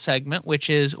final segment, which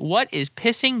is what is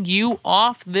pissing you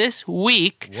off this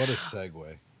week? What a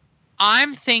segue.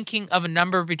 I'm thinking of a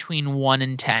number between 1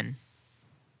 and 10.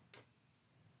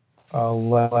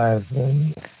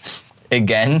 11.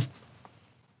 Again?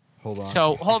 Hold on.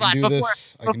 So hold on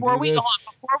before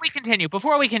we continue.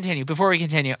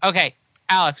 Okay,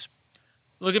 Alex,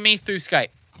 look at me through Skype.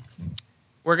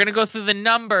 We're gonna go through the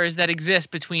numbers that exist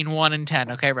between 1 and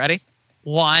 10. Okay, ready?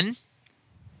 1,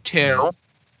 2,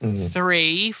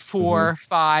 3, 4,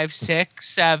 5, 6,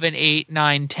 7, 8,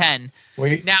 9, 10.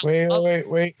 Wait. Let me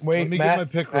Matt, get my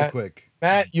pick real quick.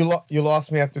 Matt, you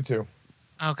lost me after 2.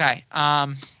 Okay.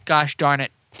 Gosh darn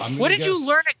it. What did you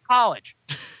learn at college?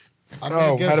 I'm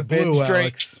gonna guess how to binge blue,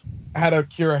 drink, Alex. how to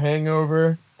cure a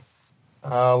hangover.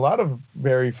 A lot of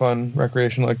very fun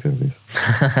recreational activities.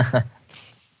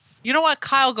 You know what?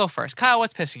 Kyle, go first. Kyle,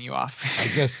 what's pissing you off? I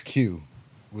guess Q.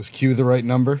 Was Q the right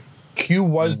number? Q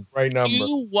was the right number.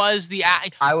 Q was the...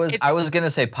 I was going to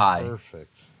say pi.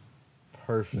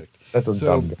 Perfect. That's a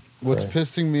dumb guy. What's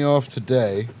pissing me off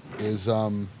today is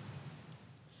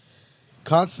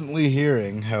constantly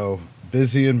hearing how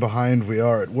busy and behind we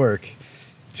are at work,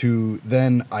 to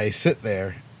then I sit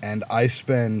there and I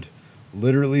spend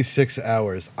literally 6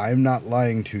 hours, I'm not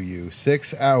lying to you,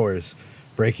 6 hours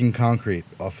breaking concrete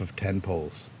off of 10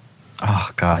 poles.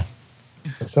 Oh, God.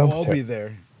 I'll be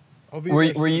there. Were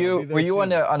you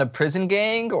on a prison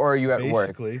gang, or are you at work?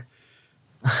 Basically.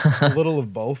 A little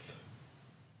of both.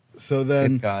 So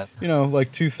then,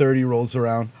 2:30 rolls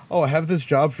around. Oh, I have this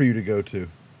job for you to go to.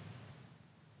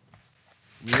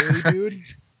 Really, dude?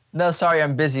 No, sorry,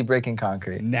 I'm busy breaking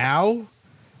concrete. Now?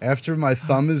 After my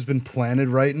thumb has been planted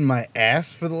right in my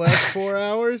ass for the last 4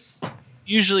 hours?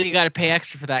 Usually you got to pay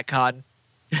extra for that, Cod.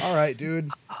 All right, dude.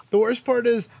 The worst part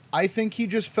is, I think he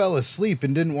just fell asleep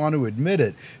and didn't want to admit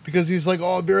it, because he's like,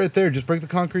 oh, I'll be right there. Just break the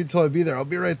concrete until I be there. I'll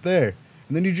be right there.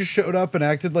 And then he just showed up and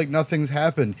acted like nothing's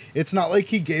happened. It's not like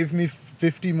he gave me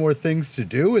 50 more things to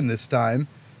do in this time.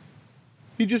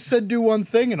 He just said do one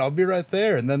thing and I'll be right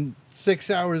there. And then 6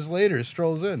 hours later,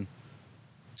 strolls in.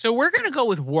 So we're going to go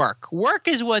with work. Work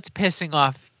is what's pissing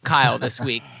off Kyle this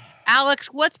week. Alex,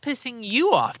 what's pissing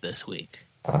you off this week?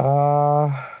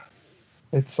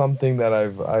 It's something that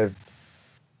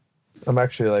I'm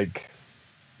actually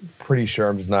pretty sure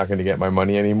I'm just not going to get my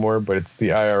money anymore, but it's the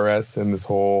IRS and this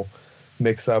whole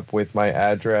mix up with my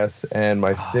address and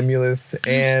my stimulus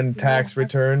and tax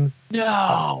return.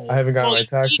 No. I haven't gotten my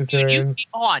tax return.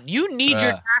 You need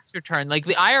your tax return. Like,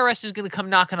 the IRS is going to come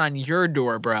knocking on your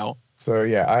door, bro. So,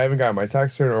 yeah, I haven't gotten my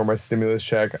tax return or my stimulus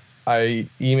check. I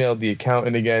emailed the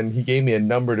accountant again. He gave me a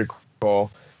number to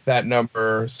call. That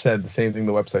number said the same thing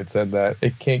the website said, that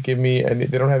it can't give me, and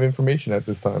they don't have information at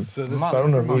this time. So I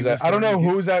don't know who's at. I don't know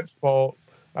who's at fault.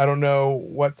 I don't know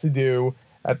what to do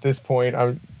at this point.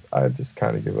 I just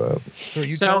kind of give up. So are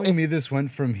you telling me this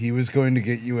went from he was going to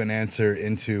get you an answer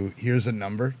into here's a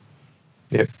number?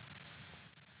 Yep.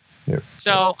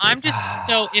 So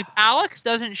if Alex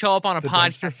doesn't show up on a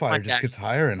podcast, the dumpster fire just gets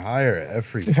higher and higher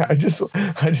every day. Yeah, I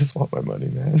just want my money,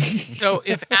 man. So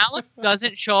if Alex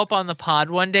doesn't show up on the pod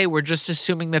one day, we're just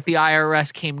assuming that the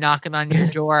IRS came knocking on your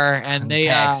door and they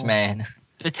tax man.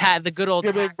 The good old.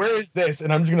 Yeah, where is this?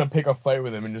 And I'm just gonna pick a fight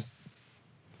with him and just.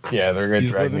 Yeah, they're gonna drag me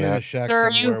out. He's living in a shack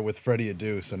somewhere with Freddie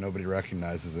Adu, so nobody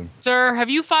recognizes him. Sir, have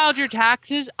you filed your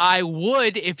taxes? I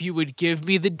would if you would give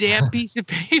me the damn piece of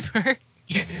paper.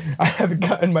 I haven't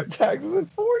gotten my taxes in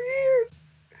 4 years.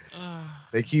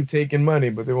 They keep taking money,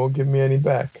 but they won't give me any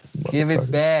back. Give it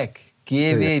back.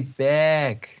 Give it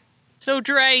back. So,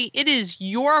 Dre, it is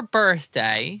your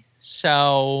birthday.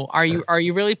 So, are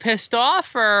you really pissed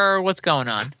off, or what's going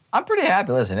on? I'm pretty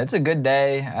happy. Listen, it's a good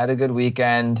day. I had a good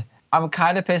weekend. I'm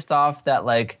kind of pissed off that,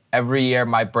 like, every year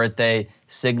my birthday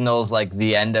signals, like,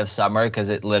 the end of summer because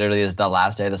it literally is the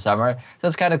last day of the summer. So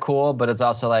it's kind of cool, but it's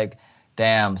also like,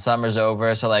 damn, summer's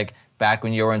over. So, like, back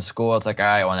when you were in school, it's like, all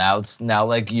right, well, now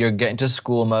like, you're getting to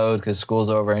school mode because school's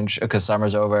over and because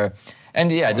summer's over.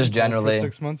 And, yeah, just generally. For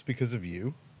 6 months because of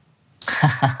you?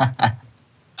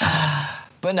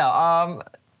 But no,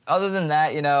 other than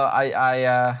that, you know,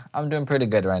 I'm doing pretty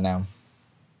good right now.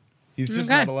 He's just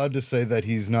not allowed to say that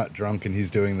he's not drunk and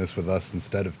he's doing this with us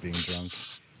instead of being drunk.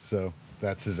 So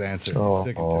that's his answer. He's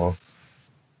sticking to it.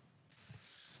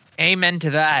 Amen to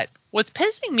that. What's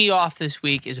pissing me off this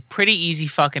week is a pretty easy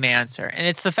fucking answer. And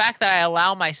it's the fact that I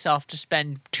allow myself to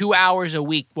spend 2 hours a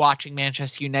week watching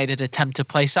Manchester United attempt to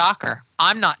play soccer.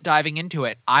 I'm not diving into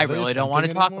it. I really don't want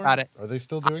to talk about it. Are they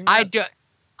still doing that?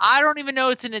 I don't even know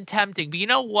it's an attempting. But you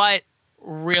know what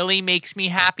really makes me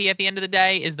happy at the end of the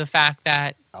day is the fact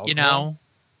that, you know,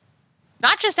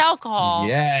 not just alcohol.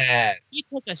 Yeah. We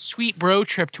took a sweet bro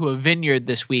trip to a vineyard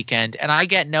this weekend. And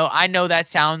I know that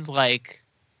sounds like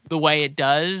the way it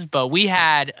does, but we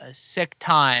had a sick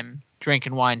time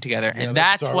drinking wine together. Yeah, and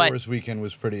that's Star what Wars weekend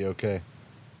was pretty okay.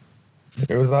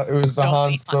 It was the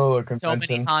Han Solo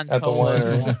convention at the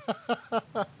winery.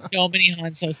 So many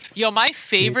Han Solos. Yo, my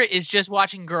favorite is just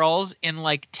watching girls in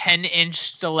like 10-inch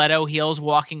stiletto heels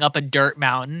walking up a dirt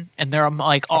mountain, and they're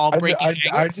like all breaking.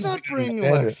 Let's not bring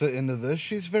Alexa into this.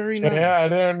 She's very nice. Yeah, I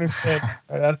didn't understand.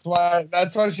 That's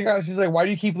why she's like, why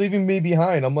do you keep leaving me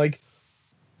behind? I'm like,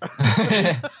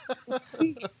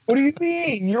 what do you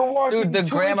mean? You're walking. Dude, the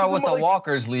grandma with the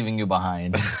walker's leaving you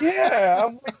behind. Yeah,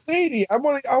 I'm like, lady, I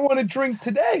want to drink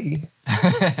today.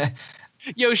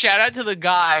 Yo, shout out to the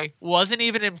guy. Wasn't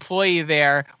even an employee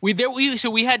there.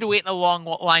 So we had to wait in a long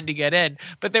line to get in.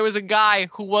 But there was a guy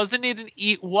who was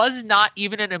not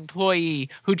even an employee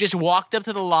who just walked up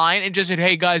to the line and just said,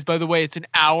 "Hey guys, by the way, it's an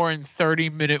hour and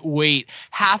 30-minute wait."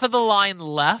 Half of the line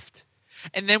left,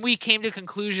 and then we came to a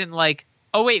conclusion like,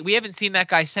 oh, wait, we haven't seen that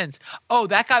guy since. Oh,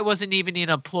 that guy wasn't even an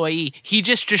employee. He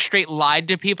just straight lied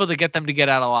to people to get them to get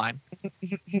out of line.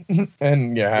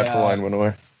 And half the line went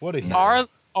away. What a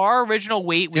Our original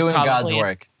wait was doing probably God's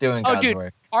work. Doing God's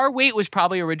work. Our wait was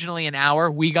probably originally an hour.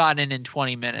 We got in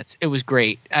 20 minutes. It was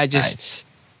great. Nice.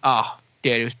 Oh,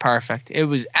 dude, it was perfect. It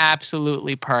was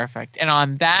absolutely perfect. And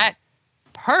on that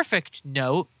perfect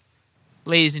note,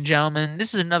 ladies and gentlemen,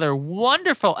 this is another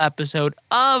wonderful episode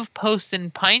of Postin'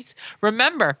 Pints.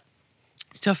 Remember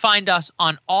to find us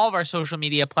on all of our social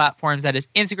media platforms. That is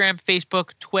Instagram, Facebook,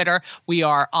 Twitter. We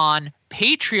are on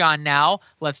Patreon now.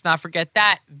 Let's not forget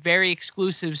that. Very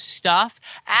exclusive stuff.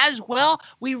 As well,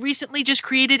 we recently just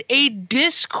created a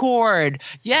Discord.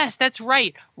 Yes, that's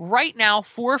right. Right now,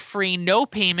 for free, no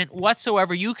payment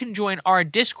whatsoever, you can join our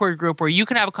Discord group where you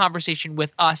can have a conversation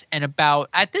with us and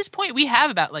at this point, we have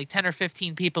about like 10 or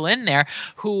 15 people in there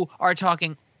who are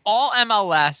talking all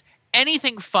MLS,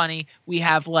 anything funny. We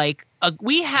have a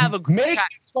group Make chat.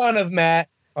 fun of Matt.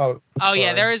 Oh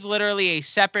yeah, there is literally a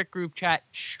separate group chat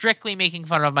strictly making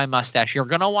fun of my mustache. You're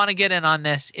going to want to get in on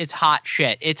this. It's hot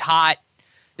shit. It's hot.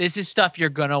 This is stuff you're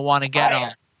going to want to get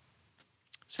on.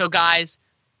 So, guys,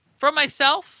 from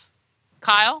myself,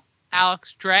 Kyle,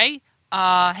 Alex, Dre,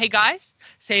 hey, guys,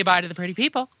 say bye to the pretty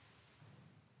people.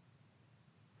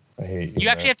 I hate You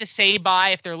actually have to say bye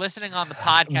if they're listening on the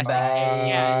podcast. Bye.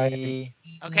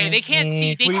 Yeah. Okay, they can't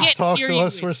see. They Please can't talk hear to you.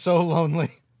 us. We're so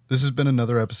lonely. This has been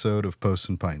another episode of Posts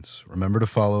and Pints. Remember to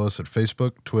follow us at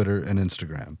Facebook, Twitter, and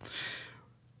Instagram.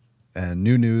 And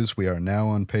new news, we are now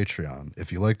on Patreon.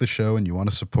 If you like the show and you want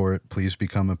to support, please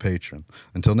become a patron.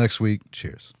 Until next week,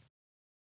 cheers.